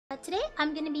Today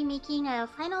I'm gonna be making a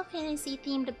Final Fantasy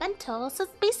themed bento. So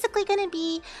it's basically gonna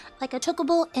be like a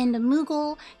Chocobo and a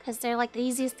Moogle because they're like the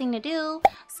easiest thing to do.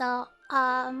 So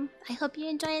I hope you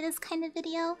enjoy this kind of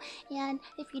video, and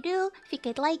if you do, if you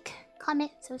could like,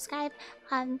 comment, subscribe,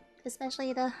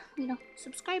 especially the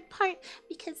subscribe part,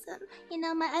 because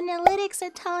my analytics are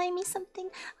telling me something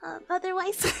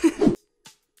otherwise.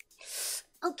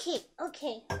 Okay.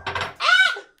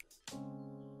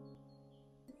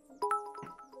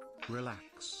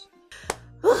 Relax.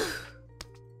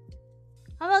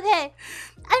 I'm okay.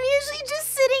 I'm usually just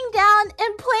sitting down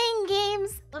and playing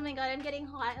games. Oh my god, I'm getting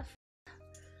hot.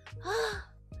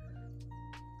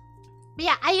 But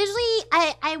yeah,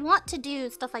 I want to do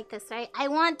stuff like this, right? I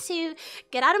want to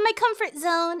get out of my comfort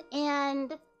zone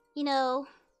and,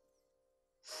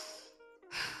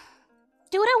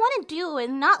 do what I want to do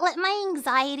and not let my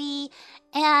anxiety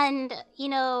and,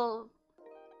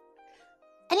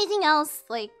 anything else,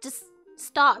 like, just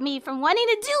stop me from wanting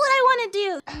to do what I want to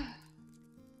do.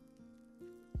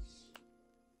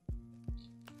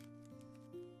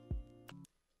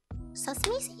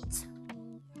 Sesame seeds?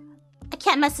 I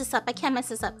can't mess this up.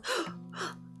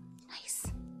 Nice.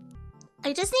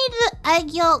 I just need the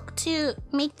egg yolk to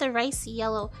make the rice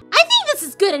yellow. I think this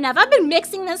is good enough. I've been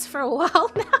mixing this for a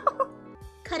while now.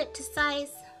 Cut it to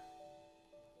size.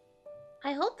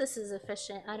 I hope this is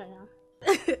efficient. I don't know.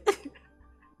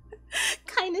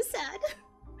 Kind of sad.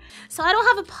 So I don't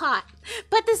have a pot,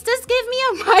 but this does give me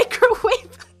a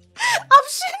microwave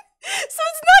option. So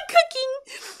it's not cooking,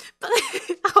 but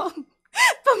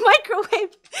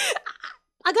microwave.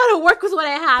 I gotta work with what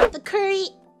I have. The curry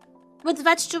with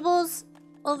vegetables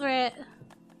over it.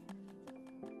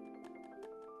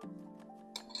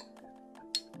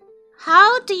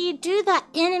 How do you do that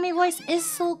anime voice? Is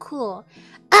so cool.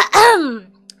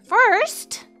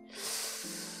 First,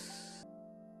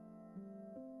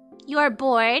 you are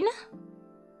born.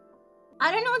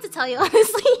 I don't know what to tell you,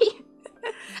 honestly.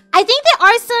 I think there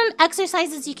are some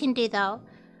exercises you can do though.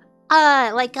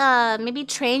 Maybe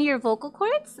train your vocal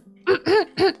cords.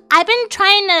 I've been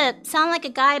trying to sound like a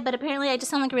guy, but apparently I just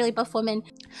sound like a really buff woman.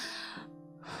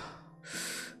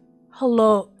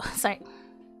 Hello. Sorry.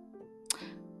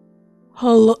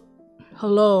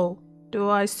 Hello. Do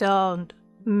I sound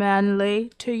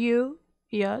manly to you?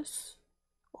 Yes?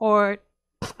 Or...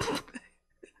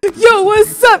 Yo,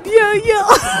 what's up? Yo.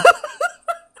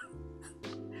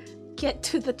 Get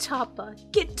to the chopper.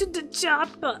 Get to the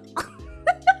chopper.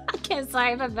 Okay,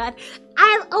 sorry, my bad.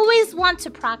 I always want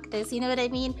to practice, you know what I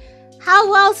mean?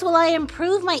 How else will I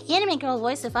improve my anime girl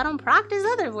voice if I don't practice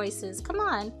other voices? Come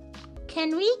on.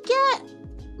 Can we get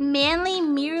manly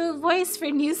Miru voice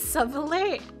for new sub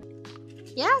alert?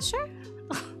 Yeah, sure.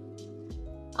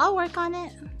 I'll work on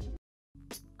it.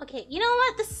 Okay, you know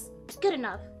what? This is good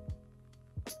enough.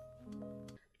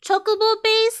 Chocobo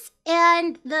base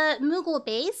and the Moogle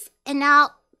base, and now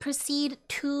proceed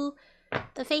to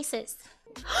the faces.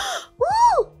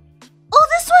 Woo! Oh,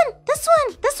 this one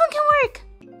can work.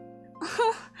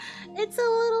 It's a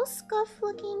little scuff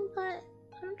looking, but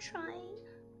I'm trying.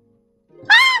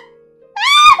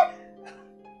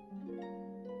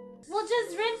 We'll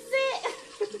just rinse it.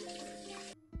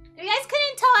 If you guys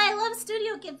couldn't tell, I love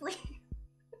Studio Ghibli.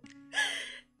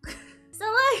 So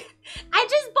look, I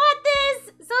just bought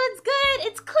this, so it's good,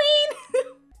 it's clean.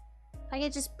 If I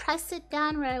could just press it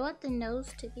down where I want the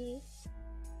nose to be,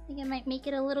 I think it might make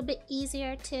it a little bit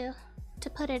easier to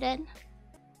put it in.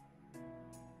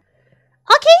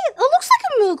 Okay, it looks like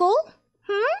a Moogle.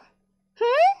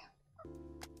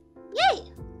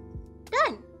 Yay,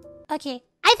 done. Okay,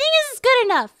 I think this is good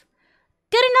enough.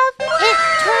 Good enough.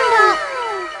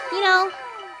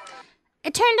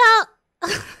 It turned out,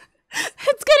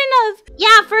 it's good enough.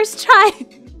 Yeah, first try.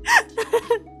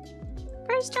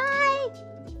 First try.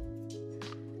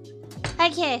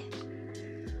 Okay.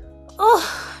 Oh,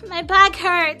 my back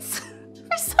hurts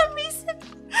for some reason.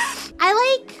 I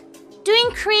like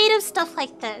doing creative stuff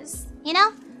like this,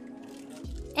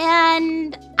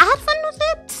 And I had fun with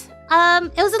it.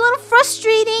 It was a little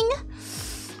frustrating.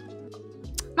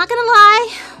 Not gonna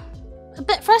lie. A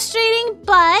bit frustrating,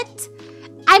 but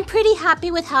I'm pretty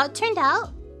happy with how it turned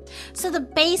out. So the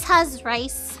base has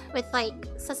rice with like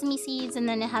sesame seeds, and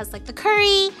then it has like the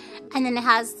curry, and then it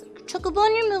has Chocobo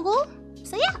and your Moogle.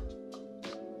 So yeah.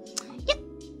 Yep.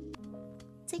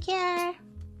 Take care.